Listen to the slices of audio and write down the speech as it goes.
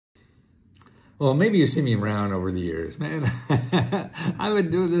Well, maybe you see me around over the years, man. I've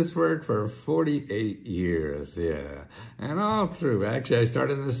been doing this work for 48 years, yeah. And all through, actually, I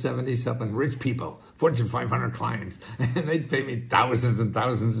started in the 70s helping rich people, Fortune 500 clients, and they'd pay me thousands and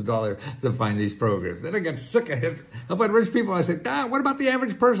thousands of dollars to find these programs. Then I got sick of helping rich people. I said, God, what about the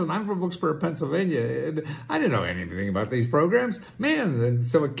average person? I'm from Wilkes-Barre, Pennsylvania, and I didn't know anything about these programs. Man, and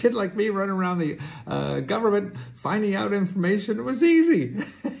so a kid like me running around the government finding out information was easy.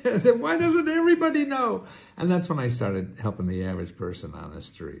 I said, why doesn't everybody know? And that's when I started helping the average person on the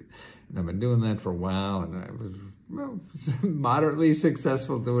street. And I've been doing that for a while, and I was moderately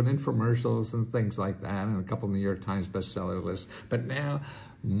successful doing infomercials and things like that, and a couple New York Times bestseller lists. But now,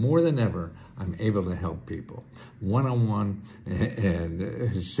 more than ever, I'm able to help people one-on-one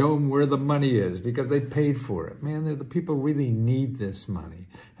and show them where the money is because they paid for it. Man, the people really need this money,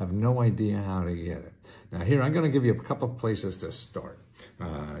 have no idea how to get it. Now here, I'm going to give you a couple of places to start.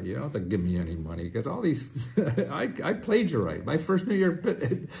 You don't have to give me any money because all these, I plagiarize. My first New York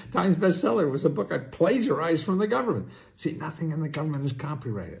Times bestseller was a book I plagiarized from the government. See, nothing in the government is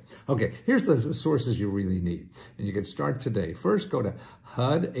copyrighted. Okay, here's the sources you really need. And you can start today. First, go to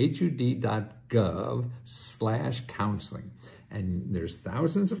hud.gov/counseling. And there's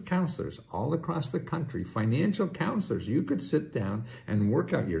thousands of counselors all across the country, financial counselors. You could sit down and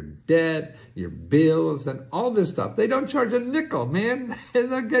work out your debt, your bills, and all this stuff. They don't charge a nickel, man.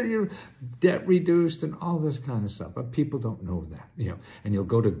 They'll get your debt reduced and all this kind of stuff. But people don't know that, And you'll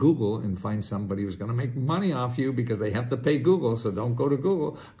go to Google and find somebody who's going to make money off you because they have to pay Google. So don't go to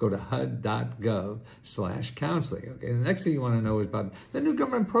Google. Go to hud.gov/counseling. Okay. The next thing you want to know is about the new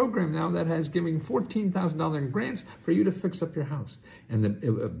government program now that has giving $14,000 in grants for you to fix up your house. And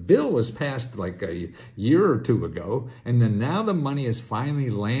the bill was passed like a year or two ago, and then now the money is finally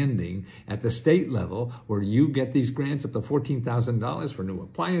landing at the state level where you get these grants up to $14,000 for new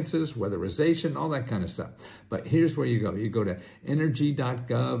appliances, weatherization, all that kind of stuff. But here's where you go. You go to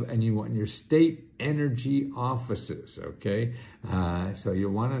energy.gov and you want your state energy offices, okay? So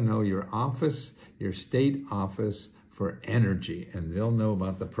you want to know your office, your state office, for energy, and they'll know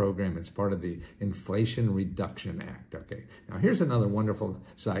about the program. It's part of the Inflation Reduction Act, okay? Now, here's another wonderful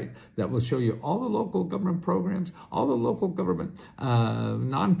site that will show you all the local government programs, all the local government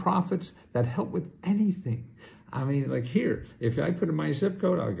nonprofits that help with anything. I mean, like here, if I put in my zip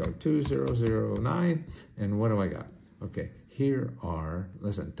code, I'll go 2009, and what do I got? Okay, here are,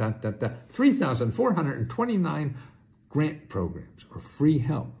 listen, 3,429 grant programs or free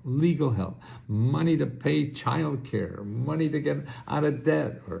help, legal help, money to pay child care, money to get out of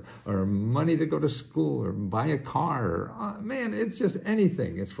debt, or money to go to school or buy a car. Or, man, it's just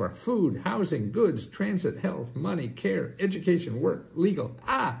anything. It's for food, housing, goods, transit, health, money, care, education, work, legal.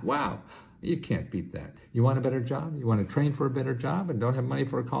 Wow. You can't beat that. You want a better job? You want to train for a better job and don't have money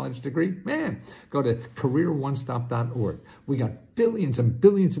for a college degree? Man, go to careeronestop.org. We got billions and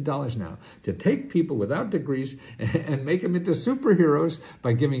billions of dollars now to take people without degrees and make them into superheroes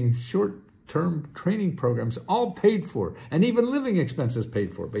by giving short-term training programs, all paid for, and even living expenses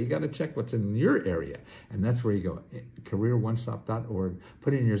paid for. But you got to check what's in your area, and that's where you go. careeronestop.org,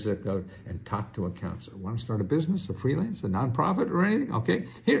 put in your zip code, and talk to a counselor. Want to start a business, a freelance, a nonprofit, or anything? Okay,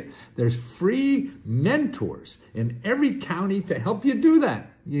 here, there's free mentors in every county to help you do that.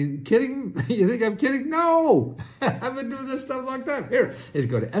 You kidding? You think I'm kidding? No! I've been doing this stuff a long time. Here is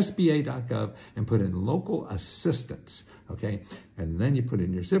go to sba.gov and put in local assistance, okay? And then you put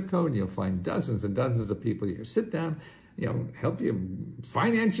in your zip code and you'll find dozens and dozens of people. You can sit down, help you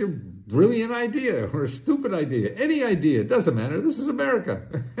finance your brilliant idea or a stupid idea. Any idea, it doesn't matter. This is America.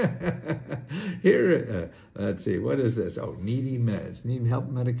 Here, let's see, what is this? Oh, Needy Meds, Need Help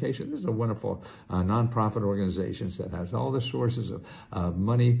Medication. This is a wonderful nonprofit organization that has all the sources of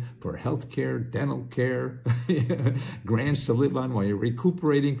money for health care, dental care, grants to live on while you're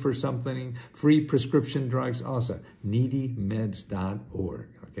recuperating for something, free prescription drugs. Also, needymeds.org.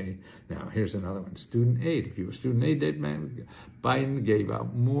 Okay, now here's another one, student aid. If you were student aid, man, Biden gave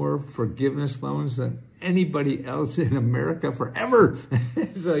out more forgiveness loans than anybody else in America forever.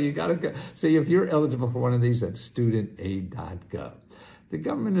 So you got to go. See, if you're eligible for one of these, that's studentaid.gov. The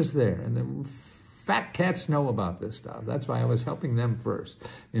government is there, and the fat cats know about this stuff. That's why I was helping them first,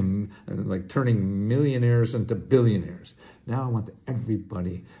 in like turning millionaires into billionaires. Now I want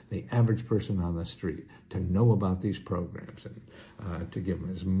everybody, the average person on the street, to know about these programs and to give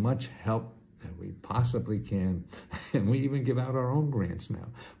them as much help that we possibly can. And we even give out our own grants now.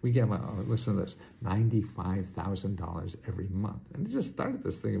 We give out, listen to this, $95,000 every month. And we just started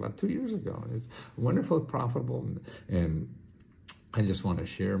this thing about 2 years ago. It's wonderful, profitable, and I just want to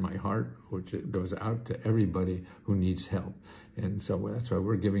share my heart, which it goes out to everybody who needs help. And so that's why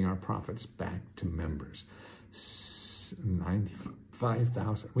we're giving our profits back to members.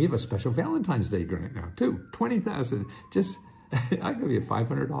 95,000. We have a special Valentine's Day grant now too. 20,000. Just, I'll give you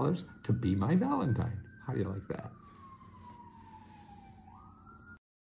 $500 to be my Valentine. How do you like that?